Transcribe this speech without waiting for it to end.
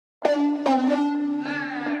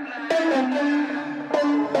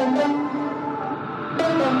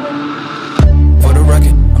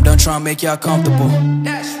I'm done trying to make y'all comfortable.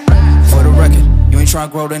 For the record, you ain't trying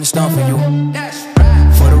to grow, then it's done for you.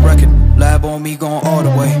 For the record, lab on me going all the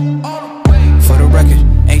way. For the record,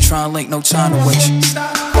 ain't trying to link, no time to waste. For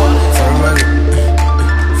the record,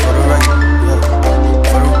 for the record,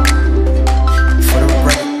 for the record, for the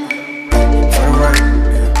record,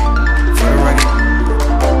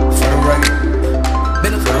 for the record.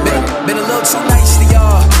 Been a little too nice to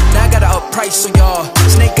y'all. Now I gotta up price on y'all.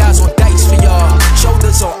 Snake eyes on dice for y'all.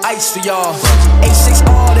 Shoulders on ice for y'all. A6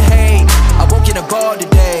 all the hate. I won't get a ball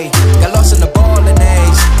today. Got lost in the ball and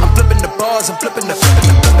A's. I'm flipping the bars, I'm flipping the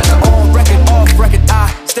on record, off record.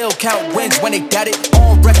 I still count wins when they got it.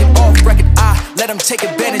 On record, off record. I let them take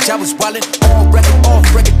advantage. I was wildin'. On record, off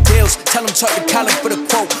record deals. Tell them talk to Colin for the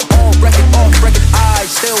quote. On record, off record. I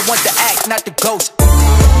still want the act, not the ghost.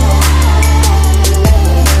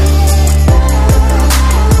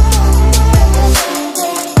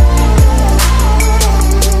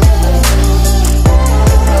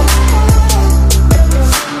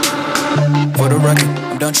 For the record,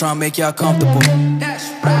 I'm done trying to make y'all comfortable.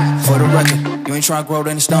 For the record, you ain't trying to grow,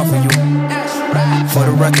 then it's done for you. For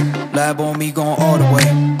the record, lab on me going all the way.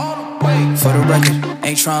 For the record,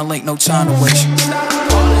 ain't trying to link, no time to waste. For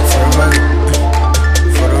the record,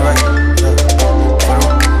 for the record.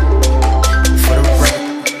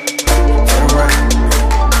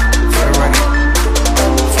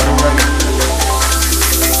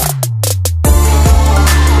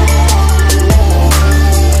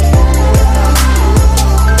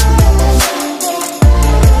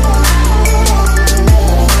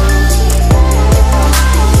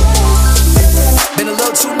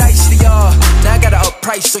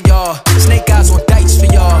 Price for y'all, snake eyes on dice for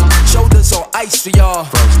y'all, shoulders on ice for y'all.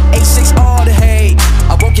 A6 all the hate,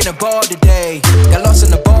 I won't get a ball today. Got lost in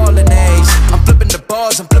the ball and A's. I'm flipping the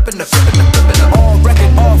bars, I'm flipping the on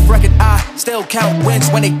record, off record. I still count wins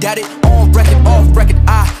when they got it. On record, off record.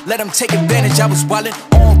 I let them take advantage. I was wildin'.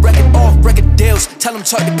 On record, off record deals. Tell them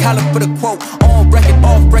talk to Colin for the quote. On record,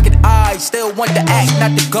 off record. I still want the act,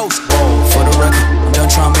 not the ghost. For the record, I'm done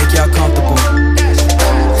trying to make y'all comfortable.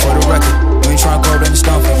 For the record, you ain't tryna go, then it's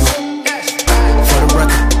done for you. For the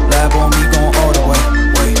record, lab on me going all the way.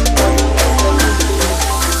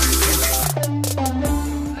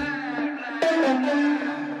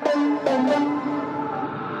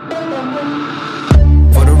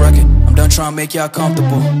 For the record, I'm done tryna make y'all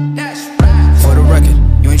comfortable. For the record,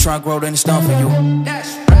 you ain't tryna grow, then it's done for you.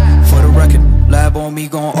 For the record, lab on me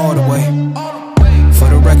going all the way. For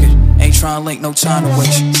the record, ain't tryna link, no time to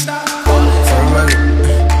waste. For the record.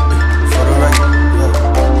 For the record,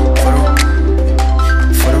 for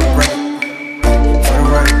the record,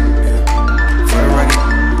 for the record,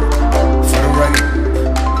 for the record.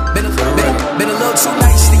 Been a little too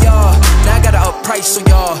nice to y'all. Now I gotta up price on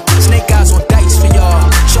y'all. Snake eyes on dice for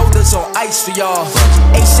y'all. Shoulders on ice for y'all.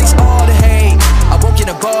 A6 all the hate. I won't get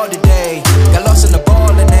a ball today. Got lost in the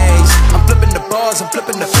ball and A's. I'm flipping the bars, I'm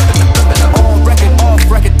flipping the on record,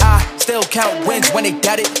 off record. I still count wins when they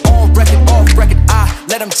got it. On record, off record. I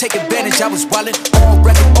let them take advantage. I was wildin'. On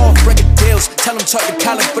record, off record deals. Tell them talk to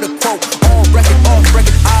Colin for the quote. On record, off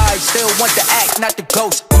record. I still want the act, not the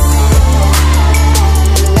ghost.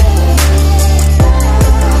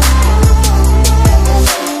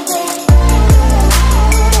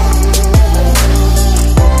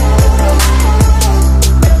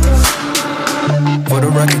 For the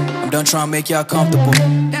record, I'm done trying to make y'all comfortable.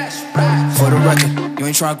 For the record, you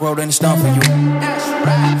ain't trying to grow, then it's done for you.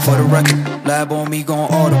 For the record, lab on me going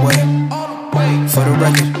all the way. For the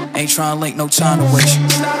record, ain't trying to link, no time to waste.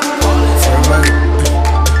 For the record,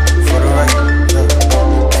 for the record.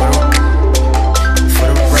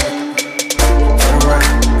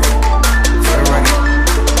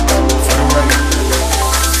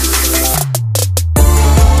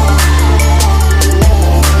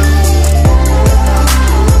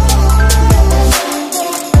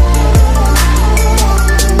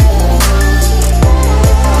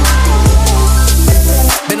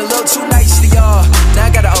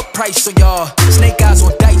 Price for y'all, snake eyes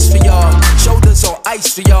on dice for y'all, shoulders on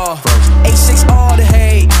ice for y'all. A6 all the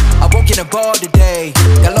hate, I won't get a ball today.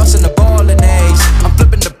 Got lost in the ball and A's. I'm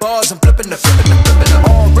flipping the bars, I'm flipping the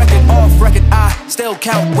on record, off record. I still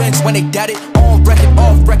count wins when they got it. On record,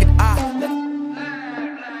 off record.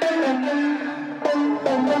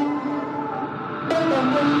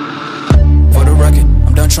 For the record,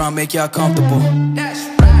 I'm done trying to make y'all comfortable.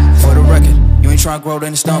 For the record, you ain't trying to grow,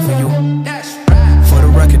 then it's done for you. For the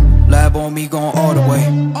record, lab on me going all the way.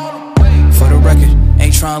 For the record,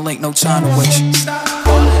 ain't trying to link, no time to waste. For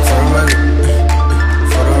the record,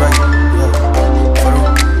 for the record. For the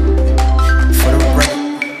record, for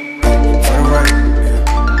the record.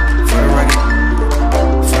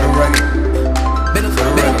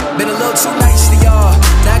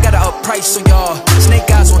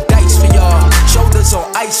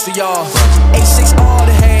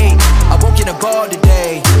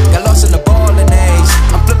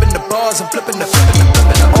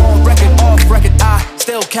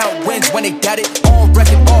 still count wins when they doubt it. On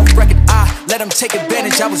record, off record, I let them take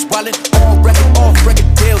advantage. I was wildin'. On record, off record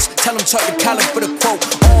deals. Tell them talk to Colin for the quote.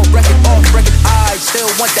 On record, off record, I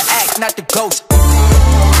still want the act, not the ghost.